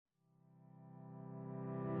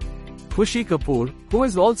Khushi Kapoor, who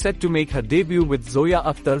is all set to make her debut with Zoya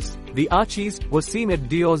Akhtar's The Archies, was seen at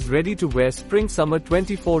Dior's ready-to-wear Spring-Summer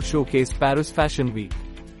 24 showcase Paris Fashion Week.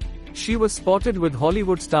 She was spotted with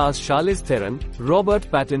Hollywood stars Charlize Theron,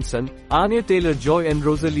 Robert Pattinson, Anya Taylor-Joy and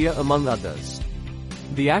Rosalia among others.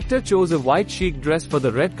 The actor chose a white chic dress for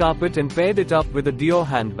the red carpet and paired it up with a Dior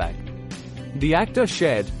handbag. The actor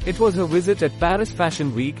shared, "It was her visit at Paris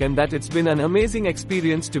Fashion Week and that it's been an amazing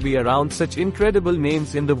experience to be around such incredible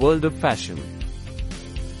names in the world of fashion.